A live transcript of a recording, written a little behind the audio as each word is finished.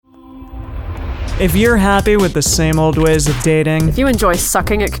If you're happy with the same old ways of dating, If you enjoy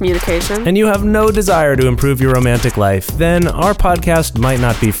sucking at communication, and you have no desire to improve your romantic life, then our podcast might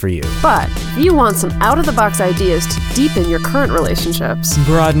not be for you. but if you want some out-of-the-box ideas to deepen your current relationships,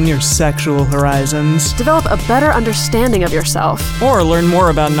 broaden your sexual horizons, develop a better understanding of yourself, or learn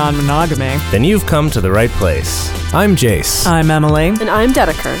more about non-monogamy, Then you've come to the right place. I'm Jace, I'm Emily. and I'm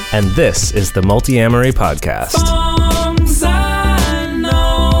Dedeker. and this is the Multi-Amory Podcast. Songs I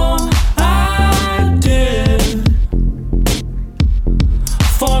know I did,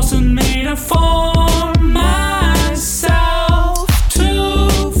 forcing me to form myself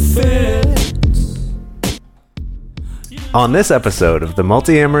to fit. On this episode of the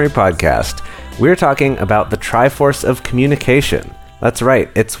Multi-Amory Podcast, we're talking about the Triforce of Communication. That's right,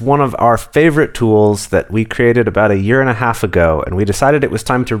 it's one of our favorite tools that we created about a year and a half ago, and we decided it was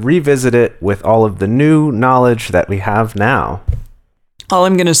time to revisit it with all of the new knowledge that we have now. All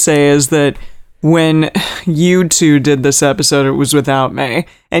I'm going to say is that when you two did this episode, it was without me,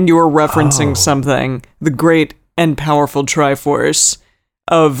 and you were referencing something, the great and powerful Triforce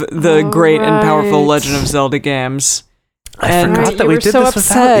of the great and powerful right. Legend of Zelda games. I forgot that you we were did so this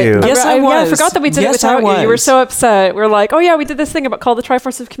upset. without you. Yes, I Yeah, I was. forgot that we did Yes, it I without you. You were was. so upset. We're like, oh yeah, we did this thing called the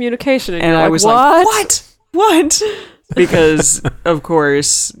Triforce of Communication. And And you're I like, was what? like, what? Because, of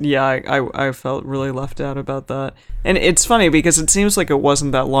course, yeah, I felt really left out about that. And it's funny because it seems like it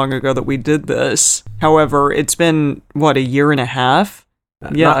wasn't that long ago that we did this. However, it's been, what, a year and a half?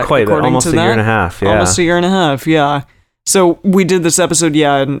 Not quite, according almost to a year that? and a half, yeah. Almost a year and a half, yeah. So we did this episode,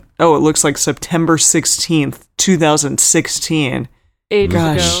 and it looks like September 16th, 2016. Ages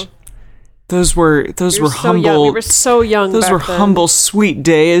Gosh. ago. Those were We were so humble. young. We were so young. Those back were then. humble, sweet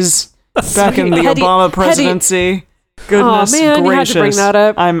days back in the Heady- Obama presidency. Goodness oh man, gracious! you had to bring that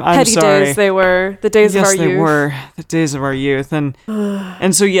up. I'm Heady sorry. days they were. The days Yes, of our they youth. were the days of our youth, and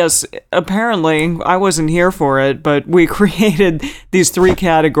so yes, apparently I wasn't here for it, but we created these 3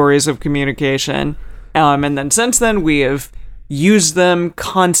 categories of communication, and then since then we have used them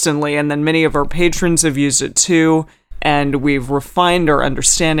constantly, and then many of our patrons have used it too. And we've refined our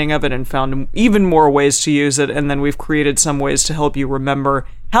understanding of it and found even more ways to use it. And then we've created some ways to help you remember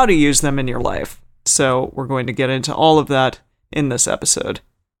how to use them in your life. So we're going to get into all of that in this episode.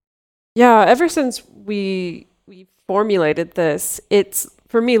 Yeah, ever since we formulated this, it's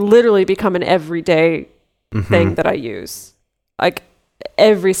for me literally become an everyday thing that I use. Like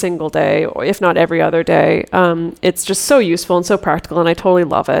every single day, or if not every other day. It's just so useful and so practical, and I totally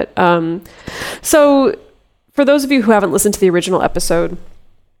love it. So for those of you who haven't listened to the original episode,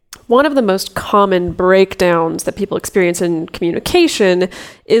 one of the most common breakdowns that people experience in communication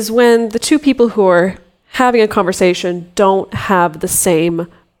is when the two people who are having a conversation don't have the same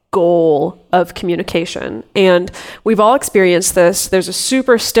goal of communication. And we've all experienced this. There's a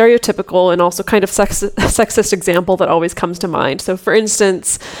super stereotypical and also kind of sexist example that always comes to mind. So for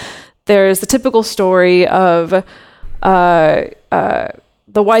instance, there's the typical story of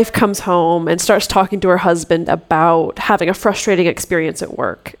the wife comes home and starts talking to her husband about having a frustrating experience at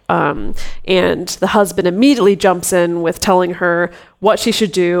work. And the husband immediately jumps in with telling her what she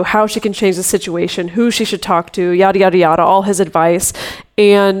should do, how she can change the situation, who she should talk to, yada, yada, yada, all his advice.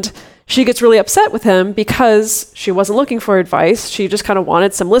 And she gets really upset with him because she wasn't looking for advice. She just kind of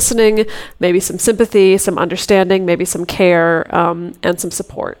wanted some listening, maybe some sympathy, some understanding, maybe some care, and some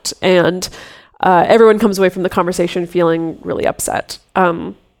support. And everyone comes away from the conversation feeling really upset.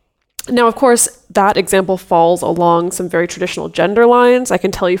 Now, of course, that example falls along some very traditional gender lines. I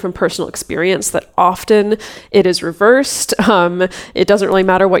can tell you from personal experience that often it is reversed. It doesn't really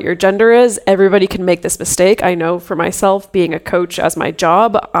matter what your gender is. Everybody can make this mistake. I know for myself, being a coach as my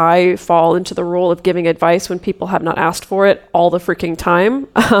job, I fall into the role of giving advice when people have not asked for it all the freaking time.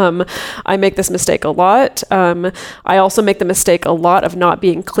 I make this mistake a lot. I also make the mistake a lot of not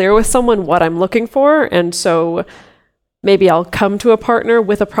being clear with someone what I'm looking for. And so maybe I'll come to a partner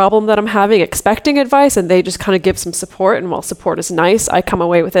with a problem that I'm having, expecting advice, and they just kind of give some support. And while support is nice, I come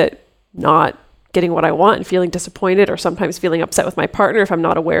away with it not getting what I want and feeling disappointed, or sometimes feeling upset with my partner if I'm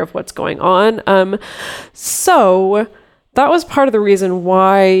not aware of what's going on. So that was part of the reason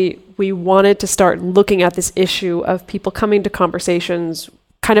why we wanted to start looking at this issue of people coming to conversations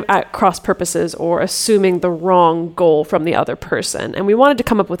kind of at cross purposes or assuming the wrong goal from the other person. And we wanted to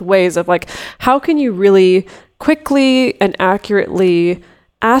come up with ways of like, how can you really quickly and accurately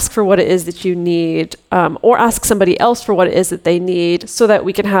ask for what it is that you need, or ask somebody else for what it is that they need, so that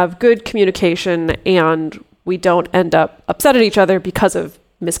we can have good communication and we don't end up upset at each other because of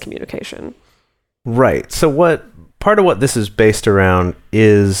miscommunication. Right. So part of what this is based around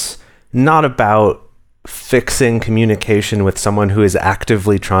is not about fixing communication with someone who is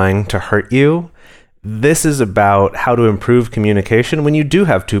actively trying to hurt you. this is about how to improve communication when you do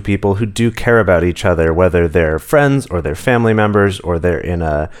have two people who do care about each other, whether they're friends or they're family members or they're in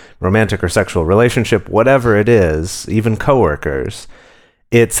a romantic or sexual relationship, whatever it is, even coworkers.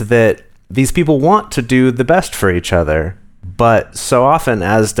 It's that these people want to do the best for each other, but so often,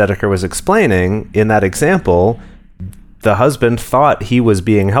 as Dedeker was explaining in that example, the husband thought he was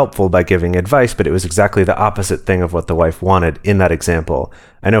being helpful by giving advice, but it was exactly the opposite thing of what the wife wanted in that example.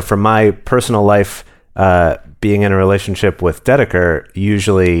 I know from my personal life, being in a relationship with Dedeker,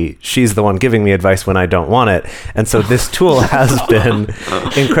 usually she's the one giving me advice when I don't want it. And so this tool has been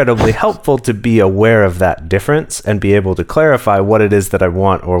incredibly helpful to be aware of that difference and be able to clarify what it is that I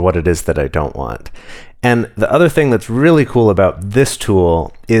want or what it is that I don't want. And the other thing that's really cool about this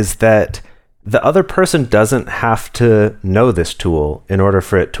tool is that the other person doesn't have to know this tool in order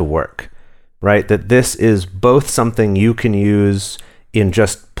for it to work, right? That this is both something you can use in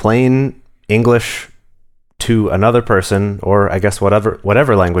just plain English to another person, or I guess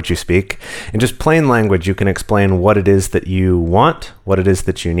whatever language you speak. In just plain language, you can explain what it is that you want, what it is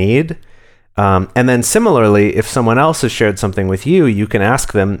that you need. And then similarly, if someone else has shared something with you, you can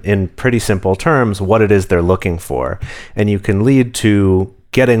ask them in pretty simple terms what it is they're looking for. And you can lead to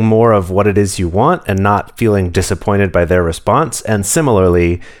getting more of what it is you want and not feeling disappointed by their response. And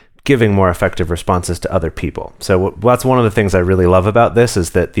similarly, giving more effective responses to other people. So that's one of the things I really love about this, is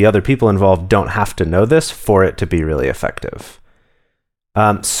that the other people involved don't have to know this for it to be really effective.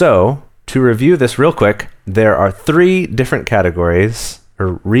 So to review this real quick, there are 3 different categories,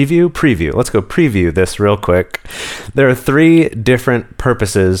 or preview. Let's go preview this real quick. There are 3 different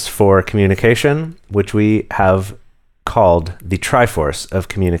purposes for communication, which we have called the Triforce of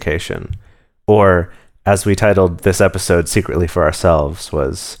communication, or as we titled this episode secretly for ourselves,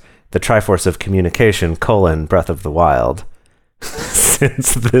 was the Triforce of Communication, Breath of the Wild,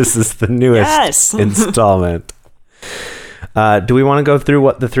 since this is the newest installment. Do we want to go through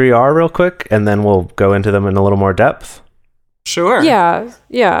what the 3 are real quick, and then we'll go into them in a little more depth? Sure.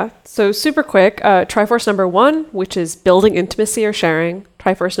 Yeah. So super quick, Triforce number 1, which is building intimacy or sharing.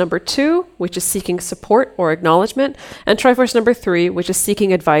 Triforce number 2, which is seeking support or acknowledgement. And Triforce number 3, which is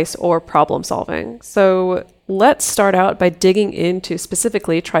seeking advice or problem solving. So let's start out by digging into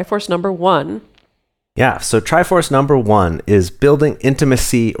specifically Triforce number 1. Yeah, so Triforce number 1 is building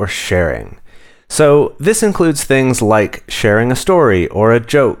intimacy or sharing. So this includes things like sharing a story or a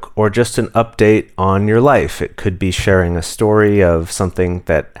joke or just an update on your life. It could be sharing a story of something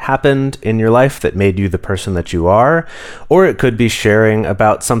that happened in your life that made you the person that you are, or it could be sharing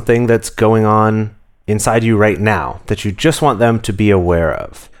about something that's going on inside you right now that you just want them to be aware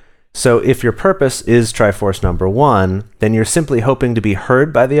of. So if your purpose is Triforce number 1, then you're simply hoping to be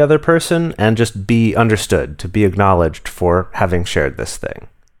heard by the other person and just be understood, to be acknowledged for having shared this thing.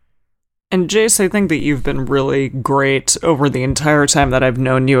 And Jace, I think that you've been really great over the entire time that I've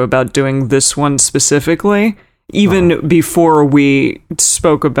known you about doing this one specifically, even before we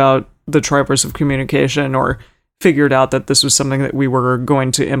spoke about the Triforce of communication or figured out that this was something that we were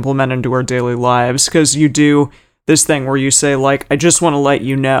going to implement into our daily lives, because you do this thing where you say, like, I just want to let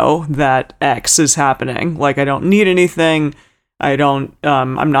you know that X is happening. Like, I don't need anything.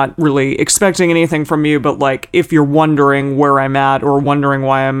 I'm not really expecting anything from you, but like, if you're wondering where I'm at or wondering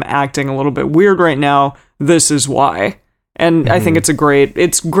why I'm acting a little bit weird right now, this is why. And I think it's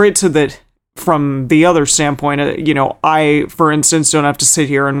great so that from the other standpoint, I, for instance, don't have to sit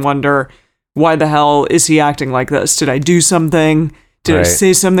here and wonder, why the hell is he acting like this? Did I do something? Did I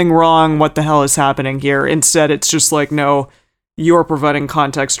say something wrong? What the hell is happening here? Instead, it's just like, no, you're providing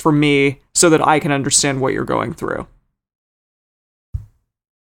context for me so that I can understand what you're going through.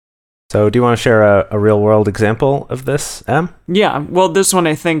 So do you want to share a real-world example of this, Em? Yeah, well, this one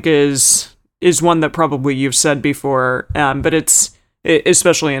I think is one that probably you've said before, but it's,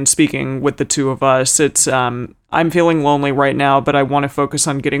 especially in speaking with the two of us, it's, I'm feeling lonely right now, but I want to focus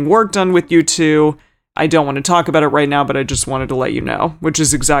on getting work done with you two. I don't want to talk about it right now, but I just wanted to let you know, which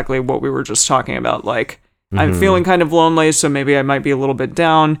is exactly what we were just talking about. Like, I'm feeling kind of lonely, so maybe I might be a little bit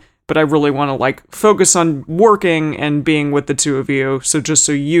down, but I really want to like focus on working and being with the two of you. So just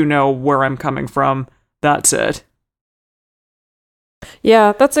so you know where I'm coming from, that's it.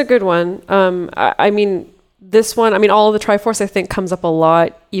 Yeah, that's a good one. I mean, this one, all of the Triforce, I think, comes up a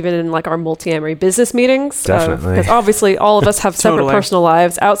lot, even in like our multi-amory business meetings. Definitely. Because obviously all of us have separate Totally. personal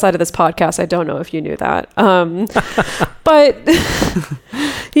lives outside of this podcast. I don't know if you knew that. But,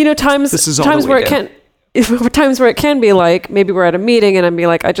 This is all times that where we it do. times where it can be like, maybe we're at a meeting and I'd be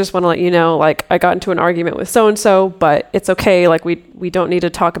like, I just want to let you know, like, I got into an argument with so-and-so, but it's okay. Like, we don't need to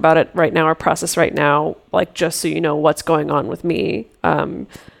talk about it right now or process right now, like, just so you know what's going on with me. And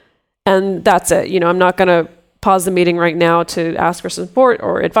and that's it. I'm not going to pause the meeting right now to ask for support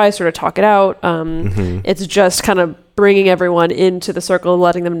or advice or to talk it out. It's just kind of bringing everyone into the circle,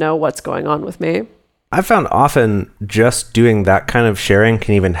 letting them know what's going on with me. I've found often just doing that kind of sharing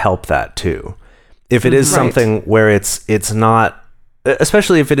can even help that too. If it is something where it's not,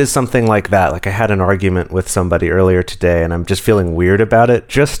 especially if it is something like that, like I had an argument with somebody earlier today and I'm just feeling weird about it,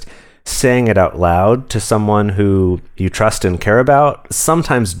 just saying it out loud to someone who you trust and care about,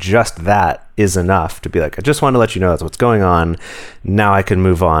 sometimes just that is enough to be like, I just want to let you know that's what's going on. Now I can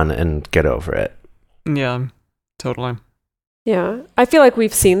move on and get over it. Yeah, totally. Yeah. I feel like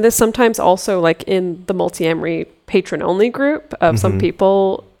we've seen this sometimes also like in the Multiamory patron-only group of some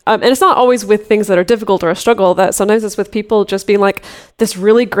people. And it's not always with things that are difficult or a struggle, that sometimes it's with people just being like, this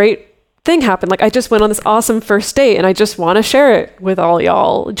really great thing happened. Like, I just went on this awesome first date and I just want to share it with all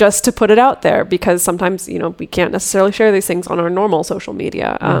y'all just to put it out there, because sometimes, we can't necessarily share these things on our normal social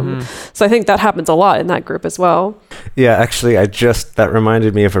media. So I think that happens a lot in that group as well. Yeah, actually, that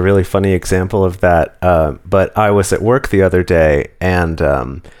reminded me of a really funny example of that. But I was at work the other day, and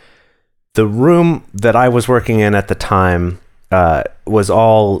the room that I was working in at the time was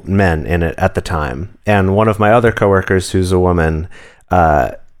all men in it at the time. And one of my other coworkers, who's a woman,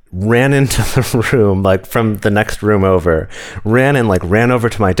 ran into the room, like from the next room over, ran over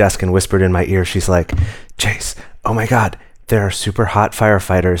to my desk and whispered in my ear. She's like, Chase, oh my God, there are super hot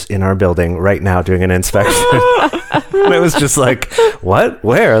firefighters in our building right now doing an inspection. And it was just like, what?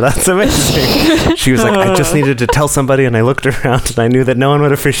 Where? That's amazing. She was like, I just needed to tell somebody, and I looked around and I knew that no one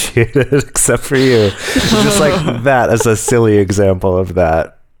would appreciate it except for you. Just like that as a silly example of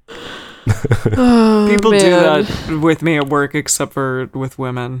that. People do that with me at work, except for with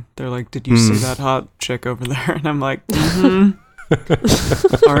women. They're like, did you see that hot chick over there? And I'm like,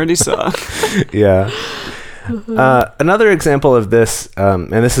 already saw. Yeah. Another example of this,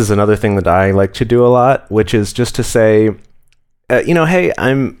 and this is another thing that I like to do a lot, which is just to say, hey,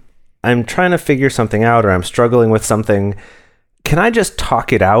 I'm trying to figure something out, or I'm struggling with something. Can I just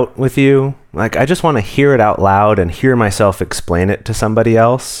talk it out with you? Like, I just want to hear it out loud and hear myself explain it to somebody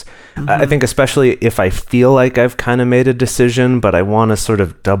else. I think especially if I feel like I've kind of made a decision, but I want to sort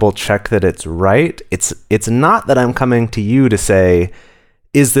of double check that it's right. It's not that I'm coming to you to say,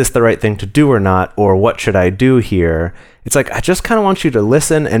 is this the right thing to do or not? Or what should I do here? It's like, I just kind of want you to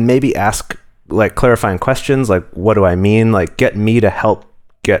listen and maybe ask like clarifying questions. Like, what do I mean? Like, get me to help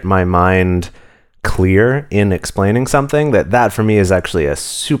get my mind clear in explaining something. That for me is actually a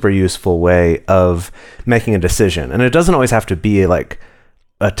super useful way of making a decision. And it doesn't always have to be like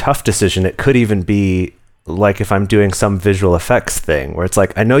a tough decision. It could even be like if I'm doing some visual effects thing where it's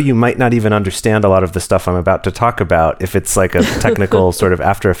like, I know you might not even understand a lot of the stuff I'm about to talk about if it's like a technical sort of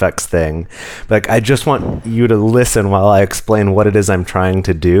After Effects thing. Like, I just want you to listen while I explain what it is I'm trying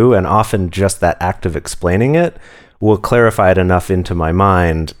to do. And often just that act of explaining it will clarify it enough into my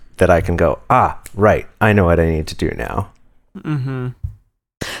mind that I can go, right, I know what I need to do now.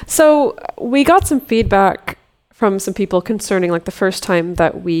 So we got some feedback from some people concerning like the first time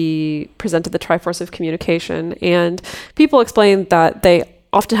that we presented the Triforce of Communication, and people explained that they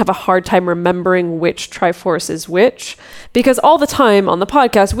often have a hard time remembering which Triforce is which, because all the time on the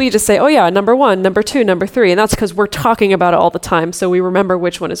podcast we just say, oh yeah, number 1, number 2, number 3, and that's because we're talking about it all the time, so we remember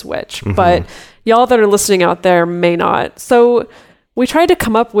which one is which. But y'all that are listening out there may not. So we tried to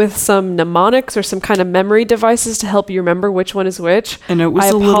come up with some mnemonics or some kind of memory devices to help you remember which one is which. And it was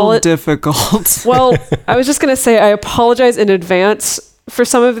a little difficult. Well, I was just going to say, I apologize in advance for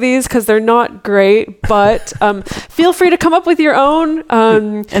some of these because they're not great, but feel free to come up with your own.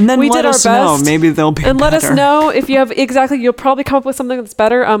 And then we did our best. Know. Maybe they'll be and better. Let us know if you have you'll probably come up with something that's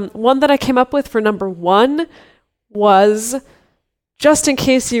better. One that I came up with for number 1 was, just in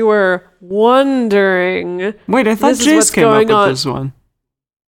case you were wondering. Wait, I thought Jace came up with this one.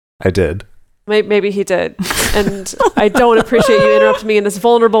 I did. Maybe he did. And I don't appreciate you interrupting me in this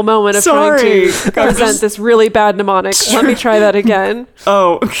vulnerable moment of trying to present this really bad mnemonic. Let me try that again.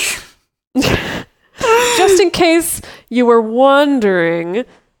 Oh. Just in case you were wondering,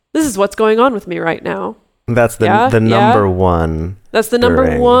 this is what's going on with me right now. That's the number 1. That's the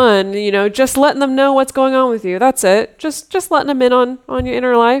number 1, just letting them know what's going on with you. That's it. Just letting them in on your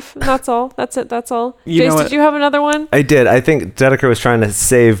inner life. That's all. That's it. That's all. Jace, did you have another one? I did. I think Dedeker was trying to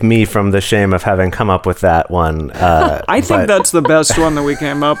save me from the shame of having come up with that one. I think that's the best one that we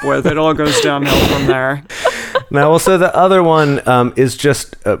came up with. It all goes downhill from there. Now, also the other one is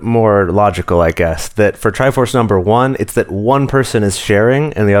just more logical, I guess, that for Triforce number 1, it's that one person is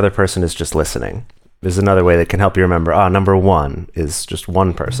sharing and the other person is just listening. There's another way that can help you remember, number 1 is just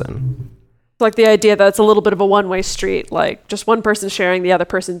one person. Like the idea that it's a little bit of a one-way street, like just one person sharing, the other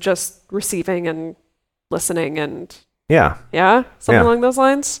person just receiving and listening, and Yeah. something Yeah. along those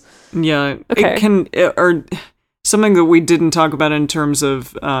lines. Yeah. Okay. It can, or something that we didn't talk about in terms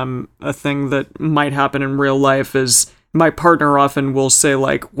of a thing that might happen in real life is my partner often will say,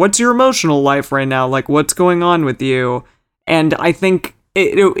 like, what's your emotional life right now? Like, what's going on with you? And I think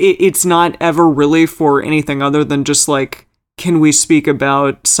it's not ever really for anything other than just like, can we speak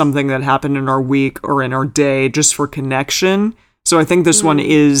about something that happened in our week or in our day just for connection? So I think this one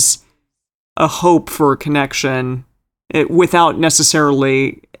is a hope for connection without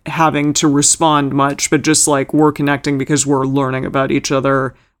necessarily having to respond much, but just like we're connecting because we're learning about each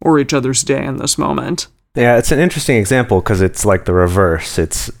other or each other's day in this moment. Yeah, it's an interesting example because it's like the reverse.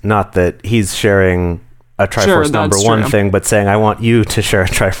 It's not that he's sharing a Triforce number that's one true. thing, but saying, I want you to share a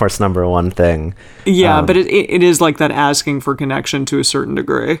Triforce number one thing. Yeah, but it is like that asking for connection to a certain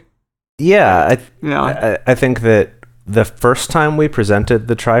degree. Yeah, Yeah. I think that the first time we presented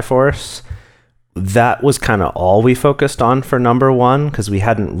the Triforce, that was kind of all we focused on for number one, because we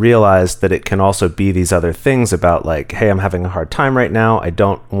hadn't realized that it can also be these other things about like, hey, I'm having a hard time right now. I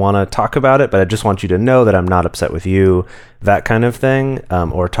don't want to talk about it, but I just want you to know that I'm not upset with you, that kind of thing,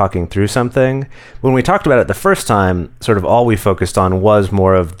 or talking through something. When we talked about it the first time, sort of all we focused on was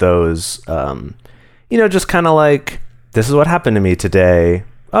more of those, just kind of like, this is what happened to me today.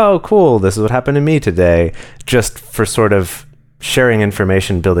 Oh, cool. This is what happened to me today. Just for sort of sharing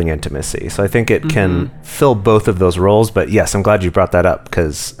information, building intimacy. So I think it can fill both of those roles. But yes, I'm glad you brought that up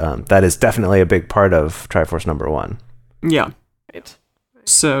because that is definitely a big part of Triforce number one. Yeah. Right.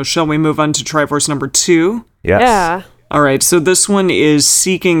 So shall we move on to Triforce number 2? Yes. Yeah. All right, so this one is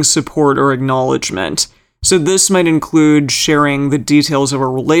seeking support or acknowledgement. So this might include sharing the details of a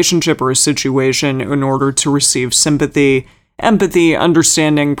relationship or a situation in order to receive sympathy, empathy,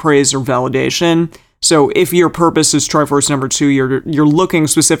 understanding, praise, or validation. So if your purpose is Triforce number 2, you're looking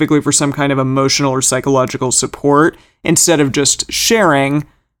specifically for some kind of emotional or psychological support instead of just sharing,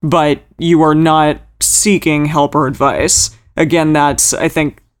 but you are not seeking help or advice. Again, that's, I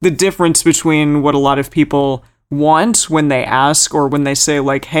think, the difference between what a lot of people want when they ask or when they say,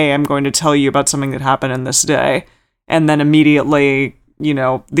 like, hey, I'm going to tell you about something that happened in this day. And then immediately,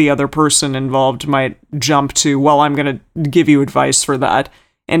 the other person involved might jump to, well, I'm going to give you advice for that,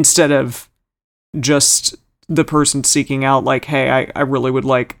 instead of just the person seeking out, like, hey, I really would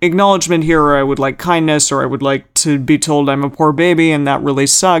like acknowledgement here, or I would like kindness, or I would like to be told I'm a poor baby and that really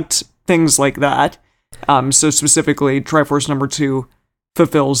sucked, things like that. So specifically, Triforce number 2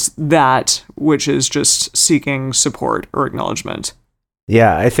 fulfills that, which is just seeking support or acknowledgement.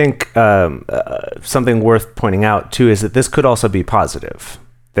 Yeah, I think something worth pointing out, too, is that this could also be positive.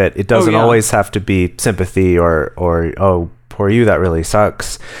 That it doesn't always have to be sympathy or oh, poor you, that really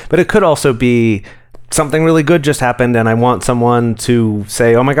sucks. But it could also be something really good just happened and I want someone to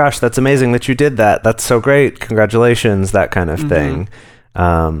say, oh my gosh, that's amazing that you did that. That's so great. Congratulations, that kind of thing.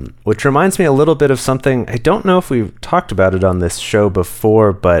 Which reminds me a little bit of something, I don't know if we've talked about it on this show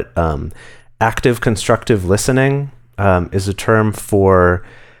before, but active constructive listening is a term for,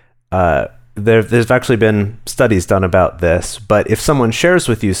 there's actually been studies done about this, but if someone shares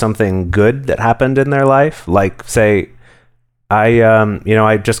with you something good that happened in their life, like say,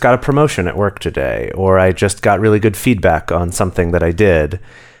 I just got a promotion at work today, or I just got really good feedback on something that I did,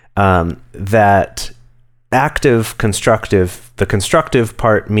 that active constructive, the constructive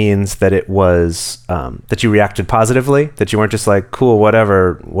part means that it was, that you reacted positively, that you weren't just like, cool,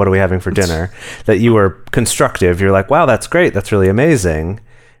 whatever, what are we having for dinner? That you were constructive. You're like, wow, that's great. That's really amazing,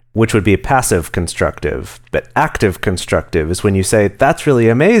 which would be passive constructive. But active constructive is when you say, that's really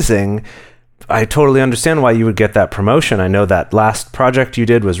amazing. I totally understand why you would get that promotion. I know that last project you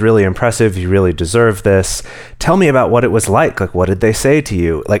did was really impressive. You really deserve this. Tell me about what it was like. Like, what did they say to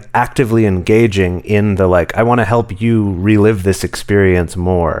you? Like, actively engaging in the, like, I want to help you relive this experience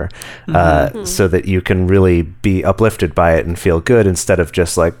more, so that you can really be uplifted by it and feel good instead of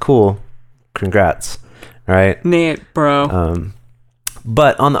just like, cool, congrats, right? Neat, bro.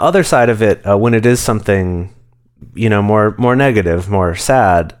 But on the other side of it, when it is something, more negative, more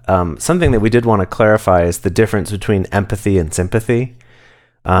sad, something that we did want to clarify is the difference between empathy and sympathy.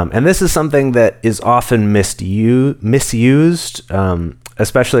 And this is something that is often misused,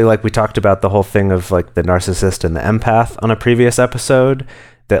 especially like we talked about the whole thing of like the narcissist and the empath on a previous episode,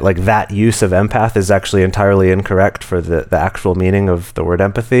 that like that use of empath is actually entirely incorrect for the actual meaning of the word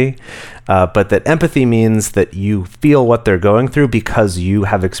empathy. But that empathy means that you feel what they're going through because you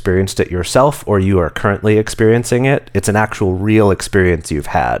have experienced it yourself or you are currently experiencing it. It's an actual real experience you've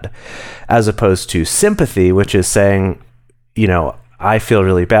had, as opposed to sympathy, which is saying, I feel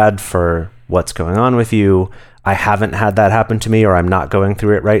really bad for what's going on with you. I haven't had that happen to me, or I'm not going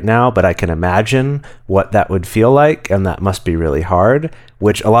through it right now, but I can imagine what that would feel like, and that must be really hard,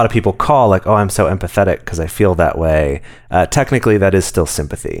 which a lot of people call like, oh, I'm so empathetic because I feel that way. Technically, that is still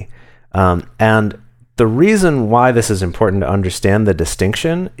sympathy. And the reason why this is important to understand the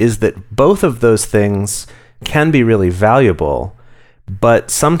distinction is that both of those things can be really valuable,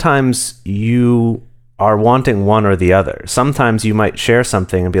 but sometimes you are wanting one or the other. Sometimes you might share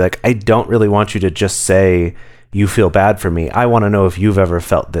something and be like, I don't really want you to just say you feel bad for me. I want to know if you've ever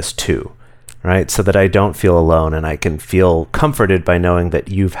felt this too, right? So that I don't feel alone and I can feel comforted by knowing that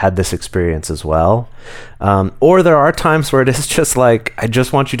you've had this experience as well. Or there are times where it is just like, I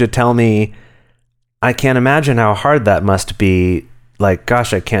just want you to tell me, I can't imagine how hard that must be. Like,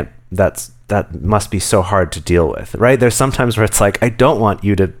 gosh, that must be so hard to deal with, right? There's sometimes where it's like, I don't want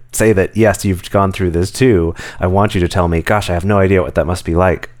you to say that, yes, you've gone through this too. I want you to tell me, gosh, I have no idea what that must be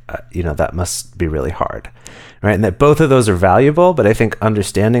like. That must be really hard, right? And that both of those are valuable, but I think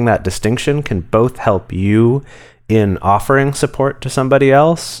understanding that distinction can both help you in offering support to somebody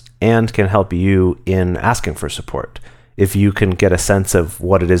else and can help you in asking for support. If you can get a sense of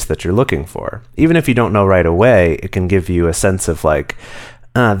what it is that you're looking for. Even if you don't know right away, it can give you a sense of like,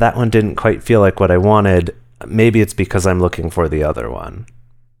 that one didn't quite feel like what I wanted. Maybe it's because I'm looking for the other one.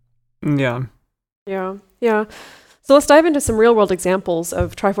 Yeah. Yeah. So let's dive into some real world examples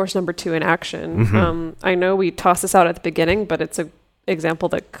of Triforce number 2 in action. Mm-hmm. I know we tossed this out at the beginning, but it's an example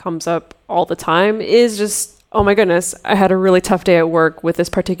that comes up all the time, is just, oh my goodness, I had a really tough day at work with this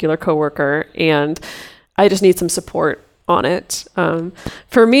particular coworker and I just need some support on it.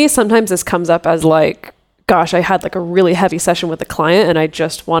 For me, sometimes this comes up as like, gosh, I had like a really heavy session with a client and I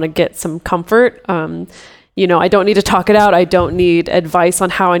just want to get some comfort. I don't need to talk it out. I don't need advice on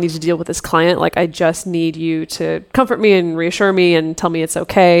how I need to deal with this client. Like, I just need you to comfort me and reassure me and tell me it's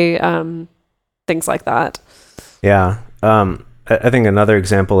okay. Things like that. Yeah. I think another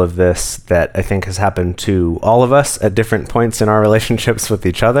example of this that I think has happened to all of us at different points in our relationships with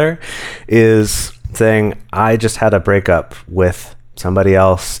each other is saying, I just had a breakup with somebody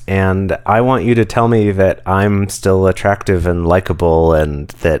else and I want you to tell me that I'm still attractive and likable and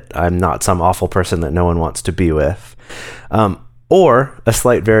that I'm not some awful person that no one wants to be with. Or a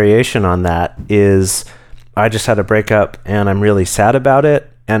slight variation on that is, I just had a breakup and I'm really sad about it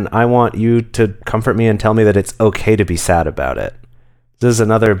and I want you to comfort me and tell me that it's okay to be sad about it. This is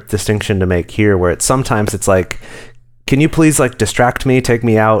another distinction to make here, where sometimes it's like, can you please like distract me, take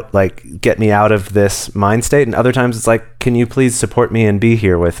me out, like get me out of this mind state? And other times it's like, can you please support me and be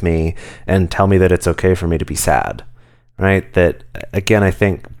here with me and tell me that it's okay for me to be sad, right? That, again, I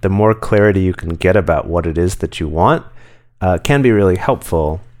think the more clarity you can get about what it is that you want can be really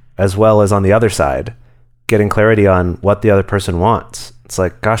helpful, as well as on the other side, getting clarity on what the other person wants. It's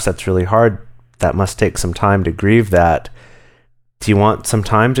like, gosh, that's really hard. That must take some time to grieve that. Do you want some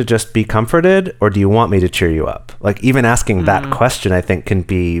time to just be comforted, or do you want me to cheer you up? Like, even asking that question, I think, can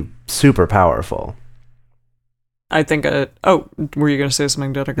be super powerful. I think, were you going to say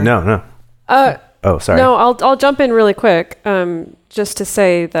something, Dedeker? No. Oh, sorry. No, I'll jump in really quick, just to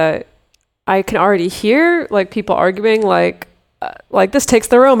say that I can already hear like people arguing like this takes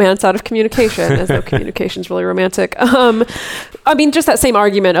the romance out of communication, as though communication's really romantic. I mean, just that same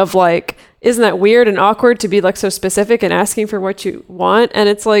argument of like, isn't that weird and awkward to be like so specific and asking for what you want? And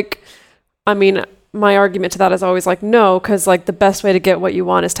it's like, I mean, my argument to that is always like, no, because like the best way to get what you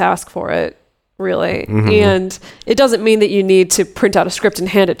want is to ask for it, really. Mm-hmm. And it doesn't mean that you need to print out a script and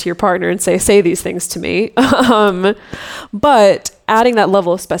hand it to your partner and say these things to me. But adding that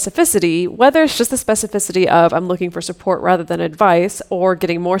level of specificity, whether it's just the specificity of I'm looking for support rather than advice, or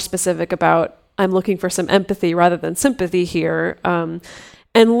getting more specific about I'm looking for some empathy rather than sympathy here,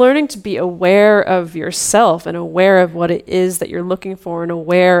 and learning to be aware of yourself and aware of what it is that you're looking for and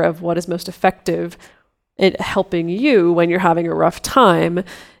aware of what is most effective in helping you when you're having a rough time,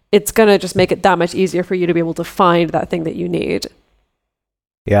 it's going to just make it that much easier for you to be able to find that thing that you need.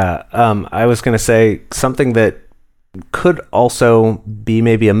 Yeah. I was going to say something that could also be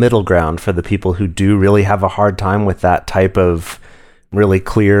maybe a middle ground for the people who do really have a hard time with that type of really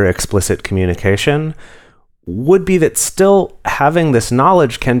clear, explicit communication, would be that still having this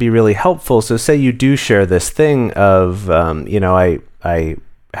knowledge can be really helpful. So say you do share this thing of, I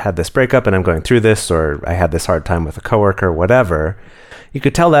had this breakup and I'm going through this, or I had this hard time with a coworker, whatever. You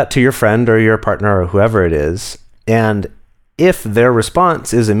could tell that to your friend or your partner or whoever it is. And if their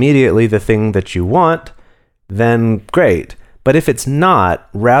response is immediately the thing that you want, then great. But if it's not,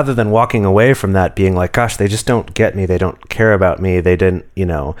 rather than walking away from that being like, gosh, they just don't get me, they don't care about me, they didn't,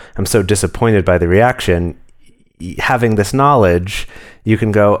 I'm so disappointed by the reaction, having this knowledge you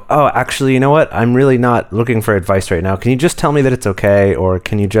can go, oh, actually, you know what? I'm really not looking for advice right now. Can you just tell me that it's okay? Or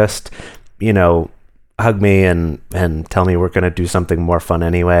can you just, hug me and tell me we're going to do something more fun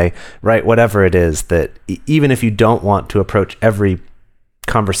anyway, right? Whatever it is that even if you don't want to approach every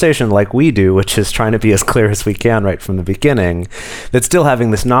conversation like we do, which is trying to be as clear as we can right from the beginning, that still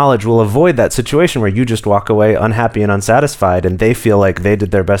having this knowledge will avoid that situation where you just walk away unhappy and unsatisfied and they feel like they did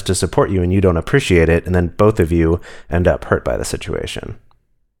their best to support you and you don't appreciate it, and then both of you end up hurt by the situation.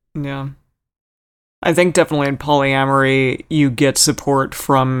 Yeah. I think definitely in polyamory, you get support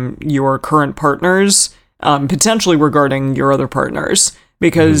from your current partners, potentially regarding your other partners.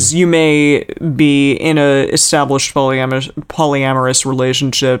 Because you may be in a established polyamorous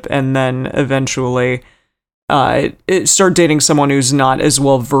relationship and then eventually start dating someone who's not as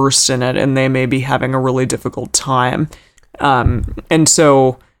well versed in it, and they may be having a really difficult time. And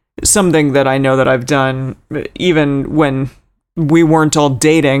so something that I know that I've done, even when we weren't all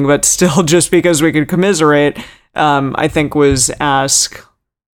dating, but still just because we could commiserate, I think was ask,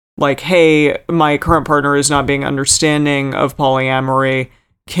 like, hey, my current partner is not being understanding of polyamory.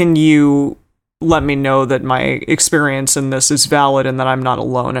 Can you let me know that my experience in this is valid and that I'm not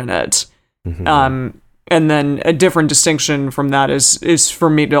alone in it? And then a different distinction from that is for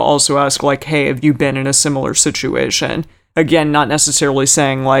me to also ask, like, hey, have you been in a similar situation? Again, not necessarily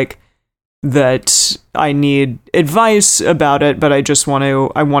saying, like, that I need advice about it, but I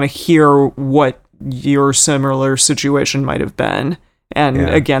want to hear what your similar situation might have been. And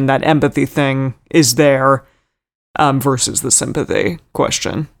again, that empathy thing is there versus the sympathy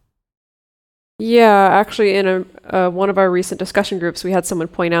question. Yeah, actually, in one of our recent discussion groups, we had someone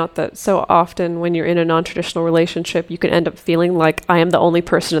point out that so often when you're in a non-traditional relationship, you can end up feeling like I am the only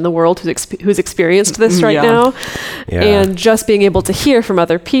person in the world who's experienced this right now. Yeah. And just being able to hear from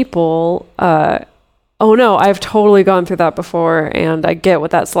other people, oh no, I've totally gone through that before, and I get what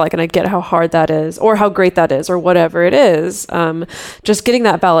that's like, and I get how hard that is, or how great that is, or whatever it is. Just getting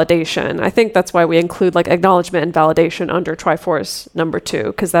that validation. I think that's why we include like acknowledgement and validation under Triforce number 2,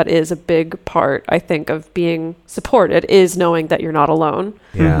 because that is a big part, I think, of being supported, is knowing that you're not alone.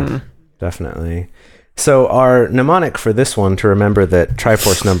 Yeah, definitely. So our mnemonic for this one, to remember that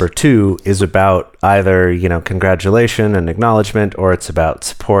Triforce number 2 is about either, congratulation and acknowledgement, or it's about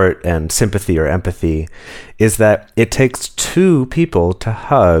support and sympathy or empathy, is that it takes 2 people to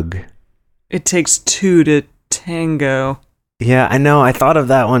hug. It takes 2 to tango. Yeah, I know. I thought of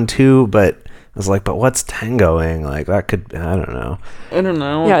that one too, but I was like, but what's tangoing? Like, that could, I don't know.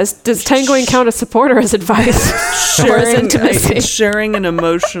 Yeah, does tangoing count as support or as advice? Or as intimacy? Sharing an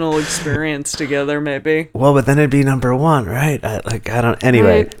emotional experience together, maybe. Well, but then it'd be number 1, right?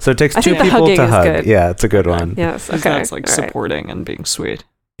 Anyway, right. So it takes 2 people to hug. Good. Yeah, it's a good one. Yes, okay. That's like supporting and being sweet.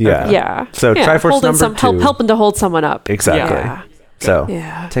 Yeah. Yeah. So Triforce number 2. Helping to hold someone up. Exactly. Yeah. So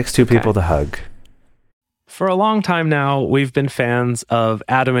it takes 2 people to hug. For a long time now, we've been fans of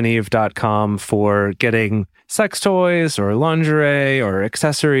adamandeve.com for getting sex toys or lingerie or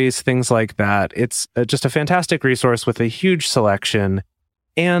accessories, things like that. It's just a fantastic resource with a huge selection.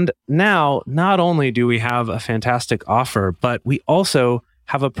 And now, not only do we have a fantastic offer, but we also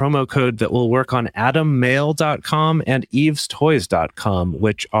have a promo code that will work on adammail.com and evestoys.com,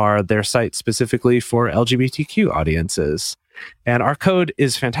 which are their sites specifically for LGBTQ audiences. And our code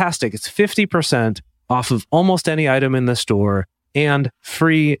is fantastic. It's 50% off of almost any item in the store, and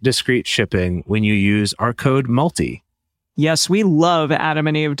free discreet shipping when you use our code MULTI. Yes, we love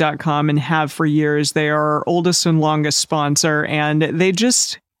adamandeve.com and have for years. They are our oldest and longest sponsor, and they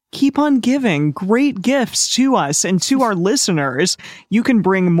just keep on giving great gifts to us and to our listeners. You can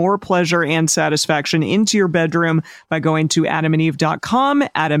bring more pleasure and satisfaction into your bedroom by going to adamandeve.com,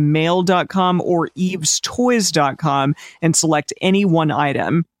 adammail.com, or evestoys.com and select any one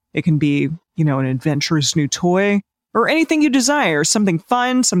item. It can be, an adventurous new toy, or anything you desire, something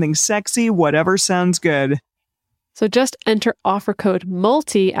fun, something sexy, whatever sounds good. So just enter offer code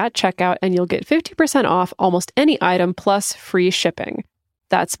MULTI at checkout and you'll get 50% off almost any item plus free shipping.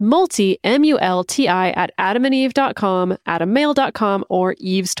 That's MULTI, M-U-L-T-I, at adamandeve.com, adammail.com, or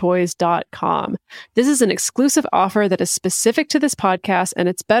evestoys.com. This is an exclusive offer that is specific to this podcast, and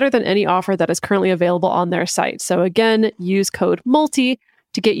it's better than any offer that is currently available on their site. So again, use code MULTI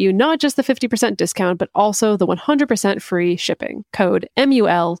to get you not just the 50% discount, but also the 100% free shipping. Code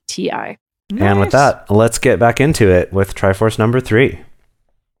MULTI. Nice. And with that, let's get back into it with Triforce number 3.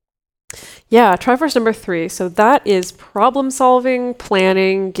 Yeah, Triforce number 3. So that is problem solving,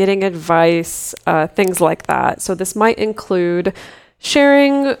 planning, getting advice, things like that. So this might include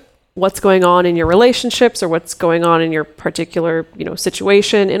sharing what's going on in your relationships or what's going on in your particular,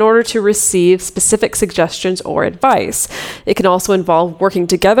 situation in order to receive specific suggestions or advice. It can also involve working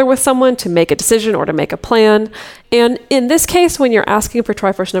together with someone to make a decision or to make a plan. And in this case, when you're asking for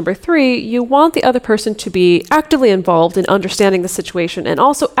Triforce number 3, you want the other person to be actively involved in understanding the situation and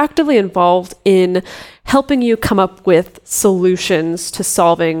also actively involved in helping you come up with solutions to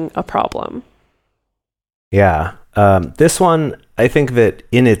solving a problem. Yeah. This one, I think that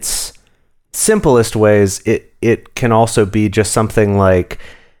in its simplest ways, it can also be just something like,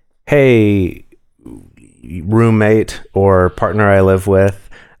 hey, roommate or partner I live with,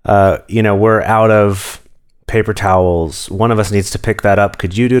 we're out of paper towels. One of us needs to pick that up.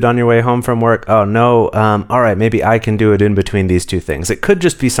 Could you do it on your way home from work? Oh, no. All right, maybe I can do it in between these two things. It could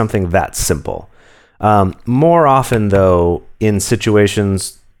just be something that simple. More often, though, in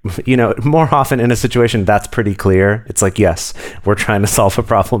situations... more often in a situation that's pretty clear. It's like, yes, we're trying to solve a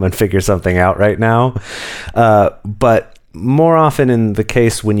problem and figure something out right now. But more often in the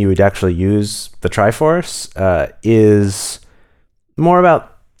case when you would actually use the Triforce is more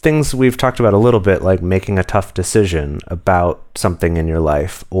about things we've talked about a little bit, like making a tough decision about something in your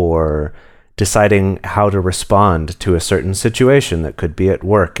life or deciding how to respond to a certain situation that could be at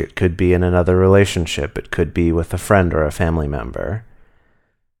work. It could be in another relationship. It could be with a friend or a family member.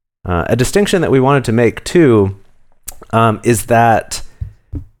 A distinction that we wanted to make too is that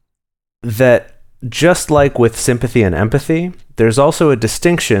just like with sympathy and empathy, there's also a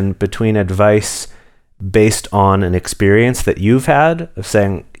distinction between advice based on an experience that you've had of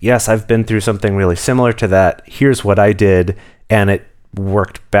saying, yes, I've been through something really similar to that. Here's what I did and it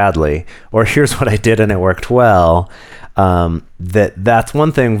worked badly, or here's what I did and it worked well. That's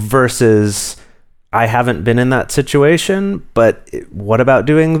one thing versus I haven't been in that situation, but what about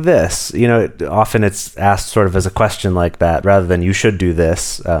doing this? Often it's asked sort of as a question like that, rather than you should do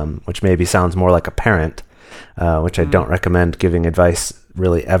this, which maybe sounds more like a parent, which I don't recommend giving advice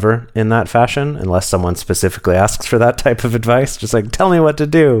really ever in that fashion, unless someone specifically asks for that type of advice, just like, tell me what to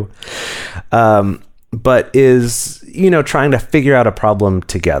do. But is, trying to figure out a problem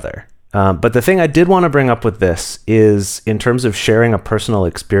together. But the thing I did want to bring up with this is in terms of sharing a personal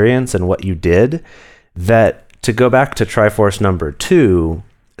experience and what you did, that to go back to Triforce number 2,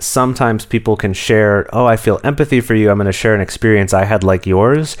 sometimes people can share, I feel empathy for you. I'm going to share an experience I had like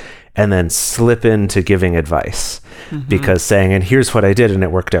yours, and then slip into giving advice because saying, and here's what I did and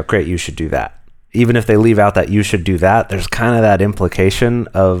it worked out great. You should do that. Even if they leave out that you should do that, there's kind of that implication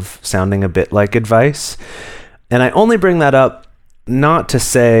of sounding a bit like advice. And I only bring that up not to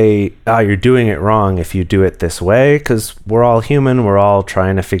say, you're doing it wrong if you do it this way, because we're all human. We're all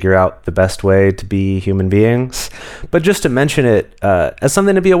trying to figure out the best way to be human beings. But just to mention it as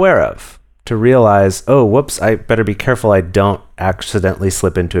something to be aware of, to realize, whoops, I better be careful I don't accidentally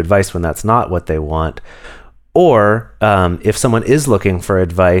slip into advice when that's not what they want. Or if someone is looking for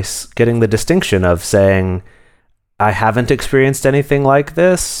advice, getting the distinction of saying, I haven't experienced anything like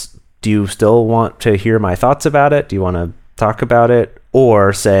this. Do you still want to hear my thoughts about it? Do you want to talk about it?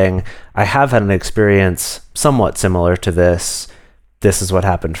 Or saying, I have had an experience somewhat similar to this. This is what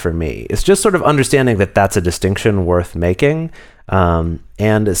happened for me. It's just sort of understanding that that's a distinction worth making.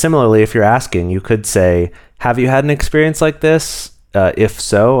 And similarly, if you're asking, you could say, have you had an experience like this? If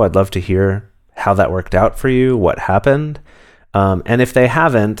so, I'd love to hear how that worked out for you, what happened. And if they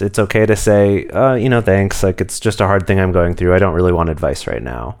haven't, it's okay to say, thanks. Like, it's just a hard thing I'm going through. I don't really want advice right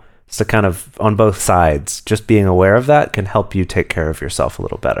now. So kind of on both sides, just being aware of that can help you take care of yourself a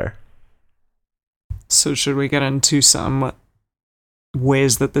little better. So should we get into some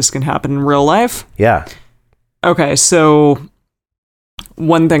ways that this can happen in real life? Yeah. Okay, so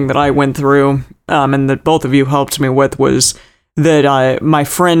one thing that I went through, and that both of you helped me with, was that my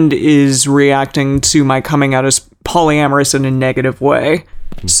friend is reacting to my coming out as polyamorous in a negative way.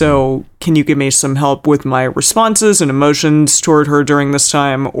 So can you give me some help with my responses and emotions toward her during this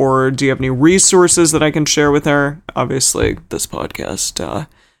time? Or do you have any resources that I can share with her? Obviously, this podcast.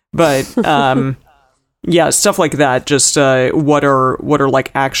 But yeah, stuff like that. Just what are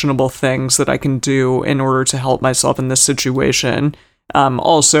like actionable things that I can do in order to help myself in this situation?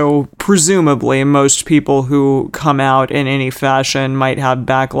 Also, presumably, most people who come out in any fashion might have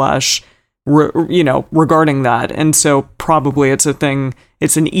backlash, regarding that. And so probably it's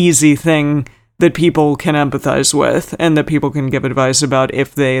an easy thing that people can empathize with and that people can give advice about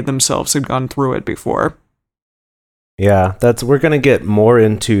if they themselves had gone through it before. Yeah, we're going to get more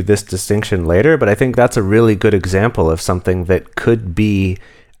into this distinction later, but I think that's a really good example of something that could be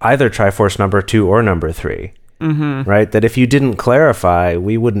either Triforce number 2 or number 3. Mm-hmm. Right? That if you didn't clarify,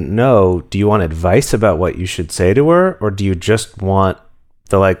 we wouldn't know, do you want advice about what you should say to her, or do you just want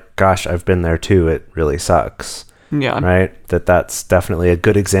the like, gosh, I've been there too, it really sucks. Yeah. Right? That's definitely a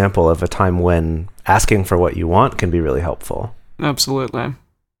good example of a time when asking for what you want can be really helpful. Absolutely.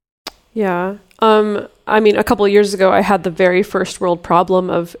 Yeah. I mean, a couple of years ago, I had the very first world problem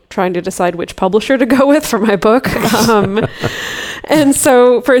of trying to decide which publisher to go with for my book. And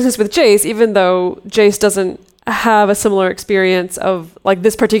so, for instance, with Jace, even though Jace doesn't have a similar experience of like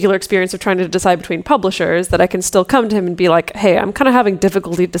this particular experience of trying to decide between publishers, that I can still come to him and be like, hey, I'm kind of having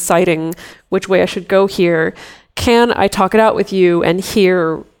difficulty deciding which way I should go here. Can I talk it out with you and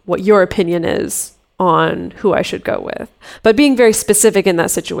hear what your opinion is on who I should go with? But being very specific in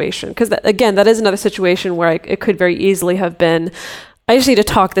that situation, because again, that is another situation where it could very easily have been, I just need to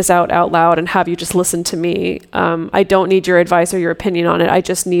talk this out loud and have you just listen to me. I don't need your advice or your opinion on it. I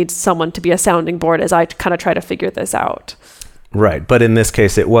just need someone to be a sounding board as I kind of try to figure this out. Right. But in this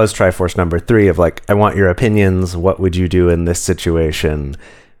case, it was Triforce number 3 of like, I want your opinions. What would you do in this situation?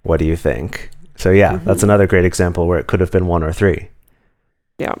 What do you think? So yeah, that's another great example where it could have been 1 or 3.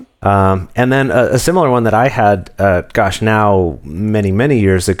 Yeah. And then a similar one that I had, now many, many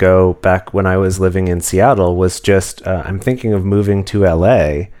years ago, back when I was living in Seattle, was just, I'm thinking of moving to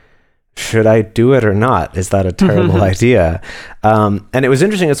LA. Should I do it or not? Is that a terrible idea? And it was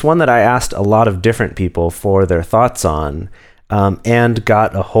interesting. It's one that I asked a lot of different people for their thoughts on, and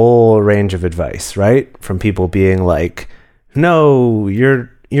got a whole range of advice, right? From people being like, no, you're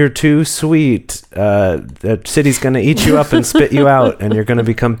too sweet. The city's going to eat you up and spit you out, and you're going to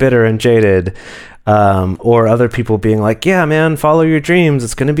become bitter and jaded. Or other people being like, yeah, man, follow your dreams.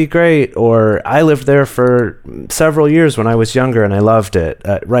 It's going to be great. Or I lived there for several years when I was younger and I loved it.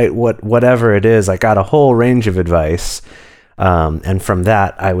 Right. Whatever it is, I got a whole range of advice. And from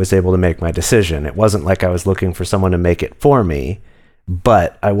that, I was able to make my decision. It wasn't like I was looking for someone to make it for me,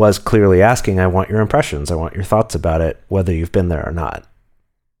 but I was clearly asking, I want your impressions. I want your thoughts about it, whether you've been there or not.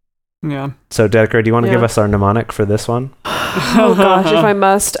 Yeah. So, Dedeker, do you want to give us our mnemonic for this one? Oh gosh, if I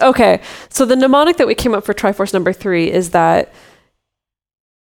must. Okay. So the mnemonic that we came up for Triforce number 3 is that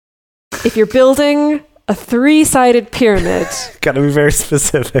if you're building a 3-sided pyramid, Got to be very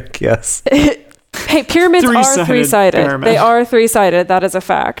specific. Yes. hey, pyramids are Three-sided 3-sided. pyramid. They are 3-sided. That is a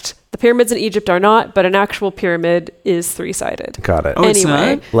fact. The pyramids in Egypt are not, but an actual pyramid is 3-sided. Got it. Oh, it's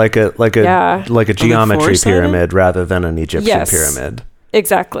Anyway. not? Like a Yeah. geometry four-sided? pyramid rather than an Egyptian Yes. pyramid.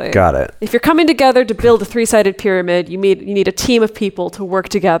 Exactly. Got it. If you're coming together to build a 3-sided pyramid, you need a team of people to work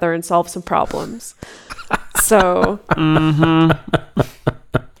together and solve some problems. So,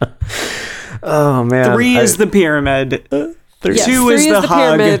 Oh man. 3 is the pyramid. yes, 2 is 3 the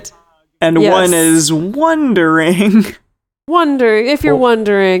hug. pyramid. And Yes. 1 is wondering. If you're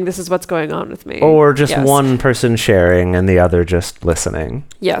wondering, this is what's going on with me. Or just Yes. one person sharing and the other just listening.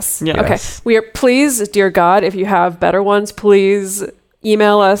 Yes. Yeah. Okay. Yes. We are, please, dear God, if you have better ones, please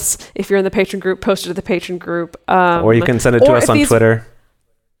email us. If you're in the patron group, post it to the patron group. Or you can send it to or us if on these- Twitter.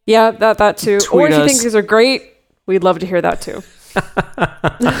 Yeah, that too. Or Tweet if you us. think these are great, we'd love to hear that too. Let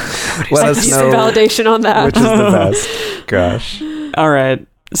I us need some know validation on that. which is the best. Gosh. All right.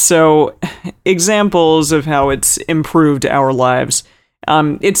 So, examples of how it's improved our lives.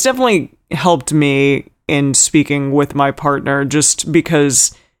 It's definitely helped me in speaking with my partner just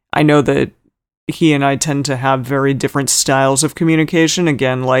because I know that he and I tend to have very different styles of communication.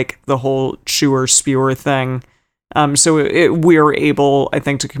 Again, like the whole chewer spewer thing. So we're able, I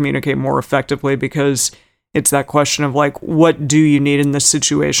think, to communicate more effectively because it's that question of like, what do you need in this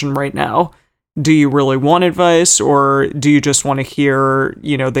situation right now? Do you really want advice, or do you just want to hear,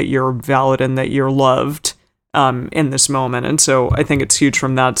 that you're valid and that you're loved in this moment? And so I think it's huge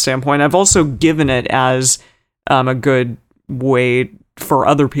from that standpoint. I've also given it as a good way for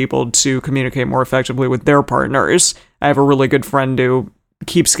other people to communicate more effectively with their partners. I have a really good friend who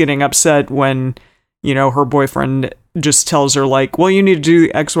keeps getting upset when, her boyfriend just tells her like, well, you need to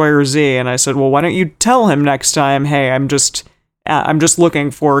do X, Y, or Z. And I said, well, why don't you tell him next time, hey, I'm just looking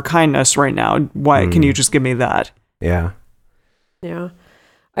for kindness right now. Why can you just give me that? Yeah. Yeah.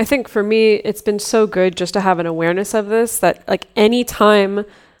 I think for me, it's been so good just to have an awareness of this, that like anytime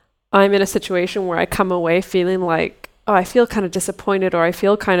I'm in a situation where I come away feeling like, oh, I feel kind of disappointed, or I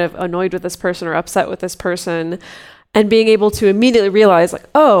feel kind of annoyed with this person or upset with this person, and being able to immediately realize like,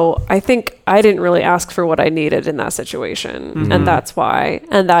 oh, I think I didn't really ask for what I needed in that situation. And that's why.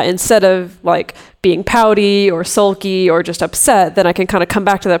 And that instead of like being pouty or sulky or just upset, then I can kind of come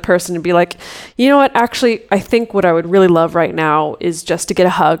back to that person and be like, you know what, actually, I think what I would really love right now is just to get a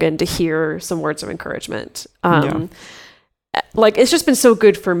hug and to hear some words of encouragement. Like, it's just been so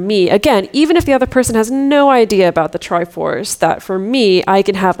good for me. Again, even if the other person has no idea about the Triforce, that for me, I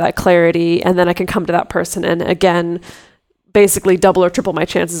can have that clarity, and then I can come to that person and again, basically double or triple my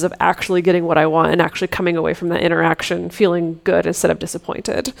chances of actually getting what I want and actually coming away from that interaction feeling good instead of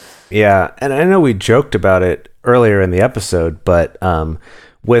disappointed. Yeah, and I know we joked about it earlier in the episode, but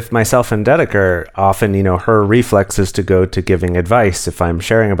with myself and Dedeker, often, her reflex is to go to giving advice if I'm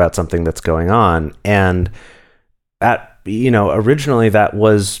sharing about something that's going on. And originally that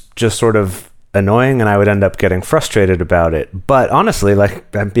was just sort of annoying, and I would end up getting frustrated about it. But honestly,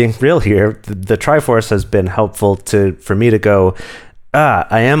 like, I'm being real here, the Triforce has been helpful for me to go,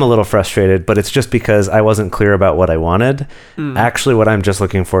 I am a little frustrated, but it's just because I wasn't clear about what I wanted. Actually, what I'm just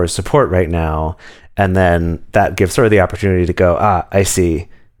looking for is support right now. And then that gives her the opportunity to go, I see.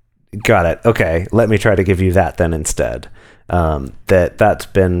 Got it. Okay, let me try to give you that then instead. That's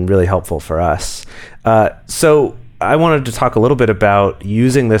been really helpful for us. So I wanted to talk a little bit about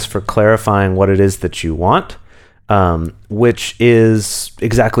using this for clarifying what it is that you want, which is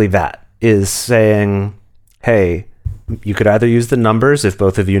exactly that, is saying, hey, you could either use the numbers if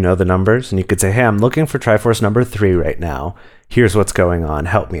both of you know the numbers, and you could say, hey, I'm looking for Triforce number 3 right now. Here's what's going on.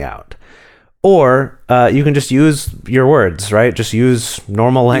 Help me out. Or you can just use your words, right? Just use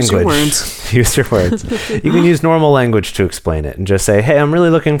normal language. Use your words. You can use normal language to explain it and just say, hey, I'm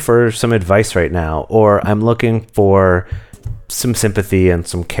really looking for some advice right now, or I'm looking for some sympathy and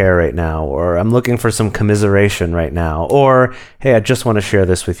some care right now, or I'm looking for some commiseration right now, or hey, I just want to share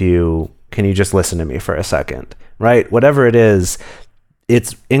this with you. Can you just listen to me for a second, right? Whatever it is,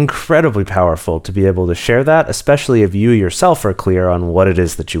 it's incredibly powerful to be able to share that, especially if you yourself are clear on what it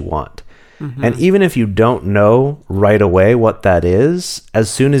is that you want. And even if you don't know right away what that is, as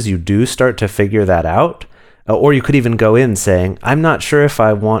soon as you do start to figure that out, or you could even go in saying, I'm not sure if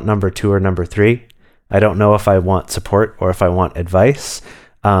I want number 2 or number 3. I don't know if I want support or if I want advice,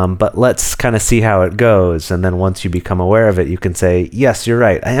 but let's kind of see how it goes. And then once you become aware of it, you can say, yes, you're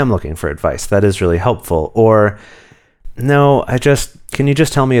right. I am looking for advice. That is really helpful. Or no, can you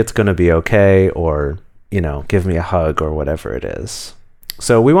just tell me it's going to be okay? Or, give me a hug or whatever it is.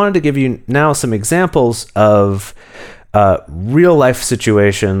 So we wanted to give you now some examples of real life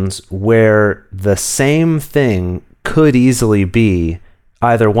situations where the same thing could easily be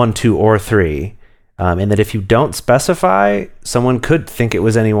either 1, 2, or 3. And that if you don't specify, someone could think it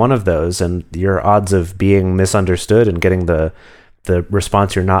was any one of those, and your odds of being misunderstood and getting the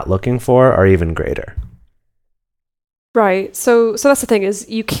response you're not looking for are even greater. Right. So that's the thing, is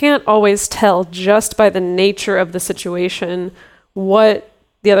you can't always tell just by the nature of the situation what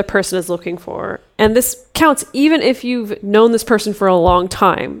the other person is looking for. And this counts even if you've known this person for a long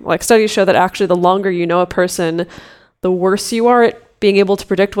time. Like, studies show that actually the longer you know a person, the worse you are at being able to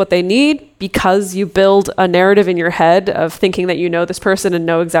predict what they need, because you build a narrative in your head of thinking that you know this person and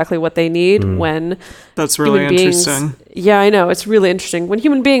know exactly what they need when that's really interesting. Yeah, I know. It's really interesting. When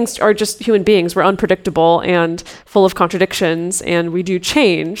human beings are just human beings, we're unpredictable and full of contradictions, and we do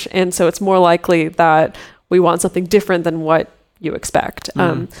change. And so it's more likely that we want something different than what you expect.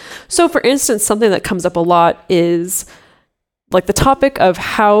 So for instance, something that comes up a lot is like the topic of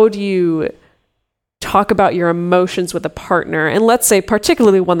how do you talk about your emotions with a partner. And let's say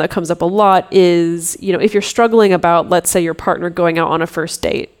particularly one that comes up a lot is, if you're struggling about, let's say, your partner going out on a first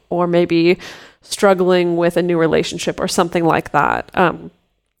date, or maybe struggling with a new relationship or something like that,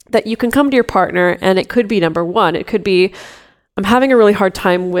 that you can come to your partner, and it could be number 1. It could be, I'm having a really hard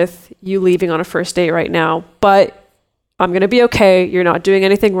time with you leaving on a first date right now, but I'm going to be okay. You're not doing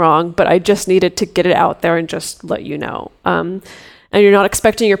anything wrong, but I just needed to get it out there and just let you know. And you're not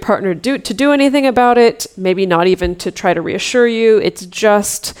expecting your partner to do anything about it, maybe not even to try to reassure you. It's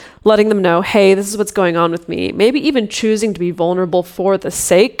just letting them know, hey, this is what's going on with me. Maybe even choosing to be vulnerable for the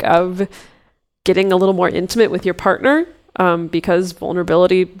sake of getting a little more intimate with your partner, because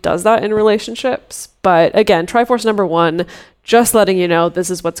vulnerability does that in relationships. But again, Triforce number 1, just letting you know, this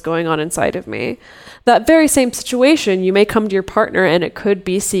is what's going on inside of me. That very same situation, you may come to your partner and it could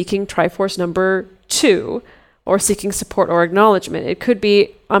be seeking Triforce number 2, or seeking support or acknowledgement. It could be,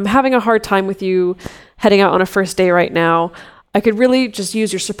 I'm having a hard time with you heading out on a first day right now. I could really just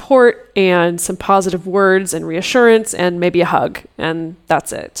use your support and some positive words and reassurance and maybe a hug, and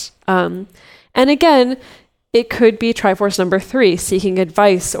that's it. And again, it could be Triforce number 3, seeking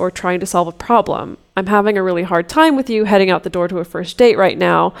advice or trying to solve a problem. I'm having a really hard time with you heading out the door to a first date right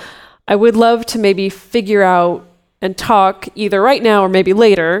now. I would love to maybe figure out and talk either right now or maybe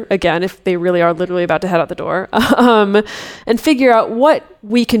later, again, if they really are literally about to head out the door, and figure out what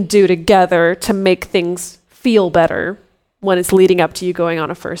we can do together to make things feel better when it's leading up to you going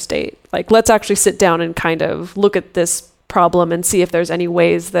on a first date. Like, let's actually sit down and kind of look at this problem and see if there's any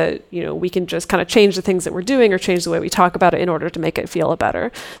ways that, we can just kind of change the things that we're doing or change the way we talk about it in order to make it feel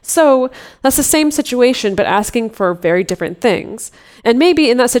better. So that's the same situation, but asking for very different things. And maybe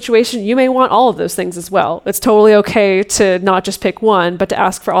in that situation, you may want all of those things as well. It's totally okay to not just pick one, but to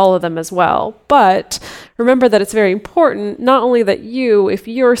ask for all of them as well. But remember that it's very important, not only that if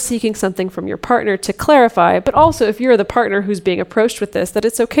you're seeking something from your partner, to clarify, but also if you're the partner who's being approached with this, that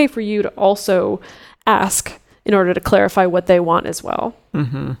it's okay for you to also ask in order to clarify what they want as well.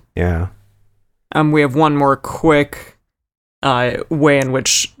 Mm-hmm. Yeah. We have one more quick way in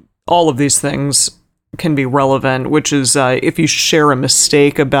which all of these things can be relevant, which is if you share a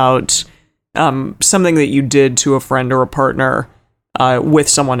mistake about something that you did to a friend or a partner with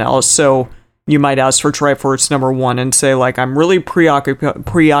someone else. So you might ask for Triforce number 1 and say, like, I'm really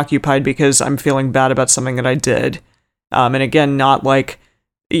preoccupied because I'm feeling bad about something that I did. And again, not like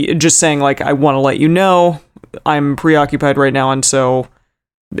just saying, like, I want to let you know I'm preoccupied right now, and so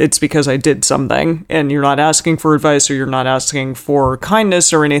it's because I did something. And you're not asking for advice, or you're not asking for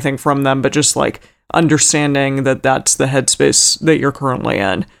kindness or anything from them, but just like understanding that that's the headspace that you're currently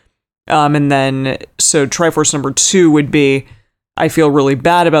in. And then, so Triforce number 2 would be, I feel really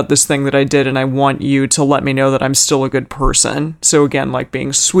bad about this thing that I did, and I want you to let me know that I'm still a good person. So again, like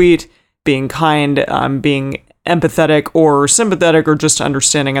being sweet, being kind, being empathetic or sympathetic or just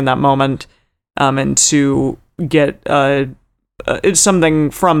understanding in that moment, and to get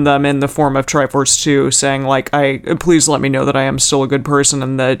something from them in the form of Triforce 2 saying, like, please let me know that I am still a good person,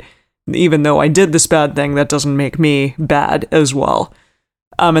 and that even though I did this bad thing, that doesn't make me bad as well.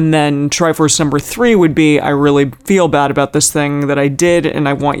 And then Triforce number 3 would be, I really feel bad about this thing that I did, and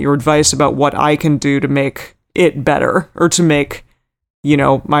I want your advice about what I can do to make it better, or to make,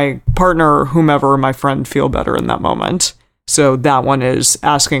 my partner or whomever, my friend, feel better in that moment. So that one is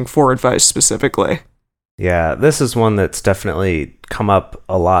asking for advice specifically. Yeah, this is one that's definitely come up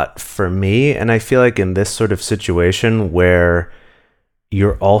a lot for me. And I feel like in this sort of situation where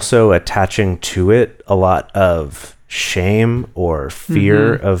you're also attaching to it a lot of shame or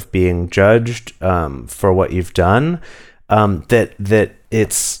fear of being judged for what you've done, that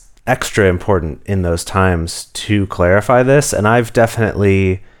it's extra important in those times to clarify this. And I've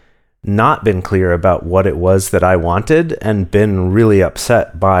definitely not been clear about what it was that I wanted, and been really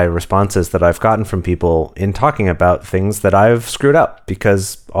upset by responses that I've gotten from people in talking about things that I've screwed up,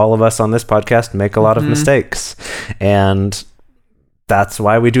 because all of us on this podcast make a lot of mistakes. And that's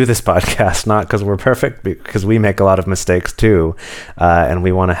why we do this podcast, not because we're perfect, because we make a lot of mistakes too. And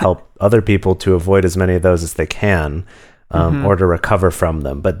we want to help other people to avoid as many of those as they can, or to recover from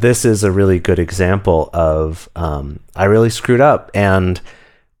them. But this is a really good example of, I really screwed up, and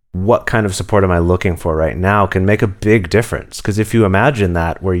what kind of support am I looking for right now can make a big difference. Because if you imagine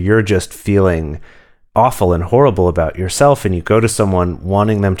that, where you're just feeling awful and horrible about yourself, and you go to someone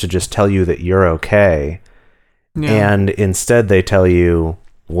wanting them to just tell you that you're okay, and instead they tell you,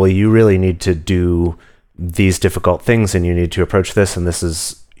 well, you really need to do these difficult things, and you need to approach this, and this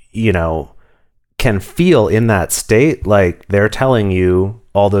is, can feel in that state like they're telling you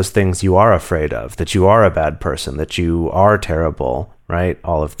all those things you are afraid of, that you are a bad person, that you are terrible, right?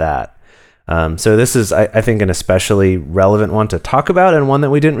 All of that. So this is, I think, an especially relevant one to talk about, and one that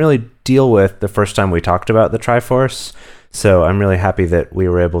we didn't really deal with the first time we talked about the Triforce. So I'm really happy that we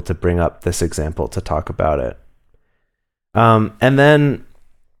were able to bring up this example to talk about it. And then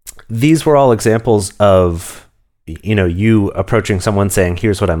these were all examples of, you approaching someone saying,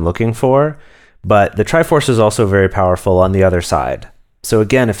 here's what I'm looking for. But the Triforce is also very powerful on the other side. So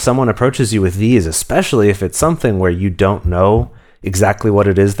again, if someone approaches you with these, especially if it's something where you don't know exactly what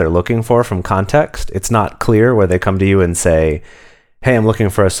it is they're looking for from context, it's not clear, where they come to you and say, hey, I'm looking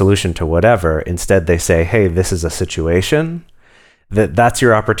for a solution to whatever. Instead, they say, hey, this is a situation. That's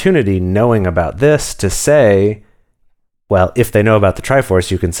your opportunity, knowing about this, to say, well, if they know about the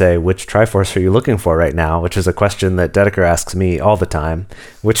Triforce, you can say, which Triforce are you looking for right now? Which is a question that Dedeker asks me all the time.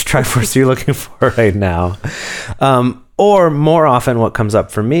 Which Triforce are you looking for right now? Or more often what comes up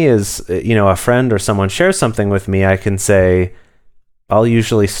for me is, a friend or someone shares something with me, I can say, I'll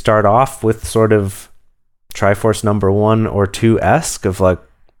usually start off with sort of Triforce number 1 or 2-esque of like,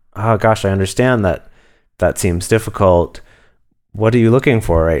 oh gosh, I understand that seems difficult. What are you looking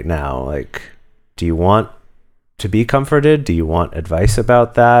for right now? Like, do you want to be comforted? Do you want advice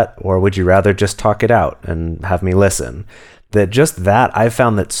about that? Or would you rather just talk it out and have me listen? I've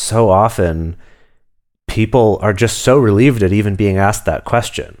found that so often people are just so relieved at even being asked that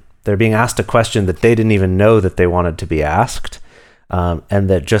question. They're being asked a question that they didn't even know that they wanted to be asked. And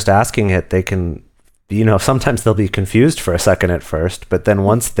that just asking it, they can, sometimes they'll be confused for a second at first, but then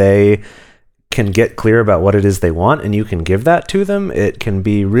once they can get clear about what it is they want and you can give that to them, it can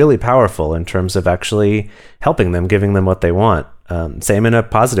be really powerful in terms of actually helping them, giving them what they want. Same in a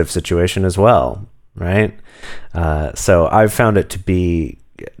positive situation as well, right? So I've found it to be,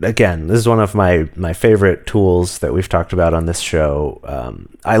 again, this is one of my favorite tools that we've talked about on this show.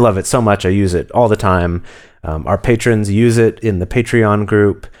 I love it so much. I use it all the time. Our patrons use it in the Patreon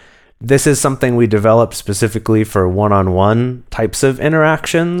group. This is something we developed specifically for one-on-one types of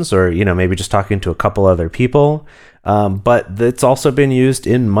interactions, or, maybe just talking to a couple other people. But it's also been used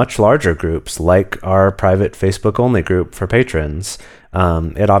in much larger groups, like our private Facebook-only group for patrons.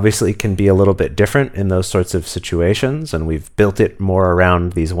 It obviously can be a little bit different in those sorts of situations, and we've built it more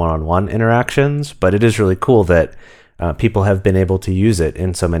around these one-on-one interactions, but it is really cool that people have been able to use it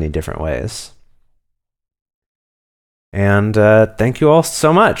in so many different ways. And thank you all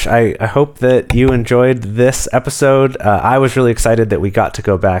so much. I hope that you enjoyed this episode. I was really excited that we got to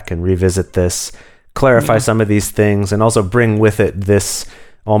go back and revisit this, clarify some of these things, and also bring with it this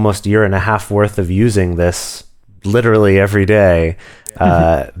almost year and a half worth of using this literally every day,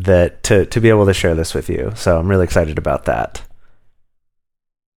 that to be able to share this with you. So I'm really excited about that.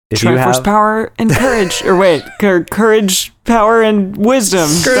 If you Triforce have power and courage. Or wait, courage, power, and wisdom.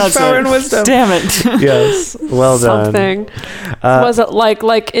 Courage, That's power, it. and wisdom. Damn it. yes, well done. Something. Was it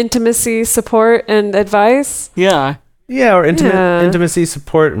like intimacy, support, and advice? Yeah. Yeah, or Yeah. intimacy,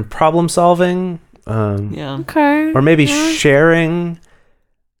 support, and problem solving. Yeah. Okay. Or maybe sharing,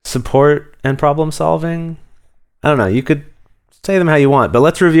 support, and problem solving. I don't know. You could say them how you want, but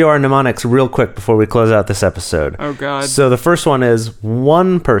let's review our mnemonics real quick before we close out this episode. Oh, God. So the first one is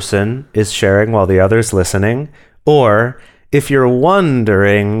one person is sharing while the other's listening, or if you're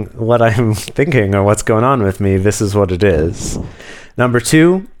wondering what I'm thinking or what's going on with me, this is what it is. Number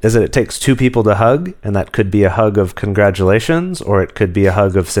 2 is that it takes 2 people to hug, and that could be a hug of congratulations, or it could be a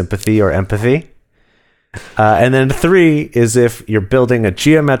hug of sympathy or empathy. And then 3 is if you're building a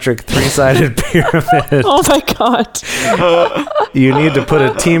geometric 3-sided pyramid. Oh my God. You need to put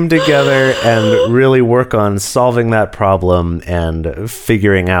a team together and really work on solving that problem and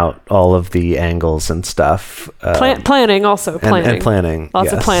figuring out all of the angles and stuff. Planning also. Planning. And planning.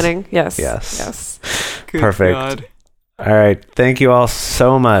 Lots of yes. planning. Yes. Yes. Good Perfect. God. All right. Thank you all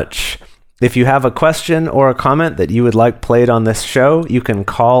so much. If you have a question or a comment that you would like played on this show, you can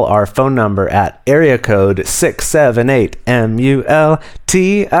call our phone number at area code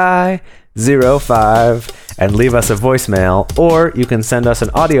 678-MULTI-05 and leave us a voicemail, or you can send us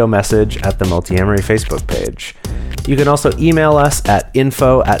an audio message at the Multiamory Facebook page. You can also email us at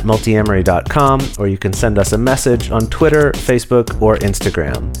info@multiamory.com, or you can send us a message on Twitter, Facebook, or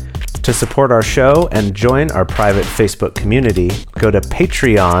Instagram. To support our show and join our private Facebook community, go to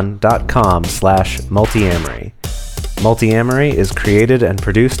patreon.com/multiamory. Multiamory is created and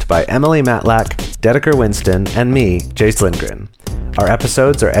produced by Emily Matlack, Dedeker Winston, and me, Jace Lindgren. Our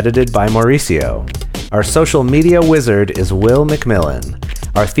episodes are edited by Mauricio. Our social media wizard is Will McMillan.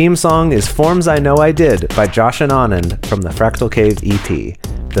 Our theme song is Forms I Know I Did by Josh and Anand from the Fractal Cave EP.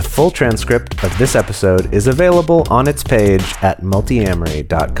 The full transcript of this episode is available on its page at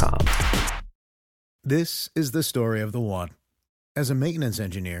multiamory.com. This is the story of the one. As a maintenance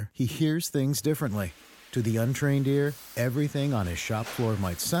engineer, he hears things differently. To the untrained ear, everything on his shop floor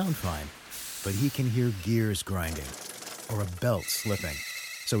might sound fine, but he can hear gears grinding or a belt slipping.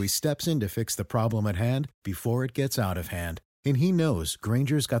 So he steps in to fix the problem at hand before it gets out of hand. And he knows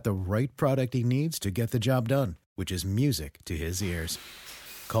Grainger's got the right product he needs to get the job done, which is music to his ears.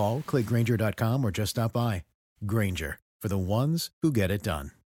 Call, click Grainger.com, or just stop by. Grainger, for the ones who get it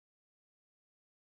done.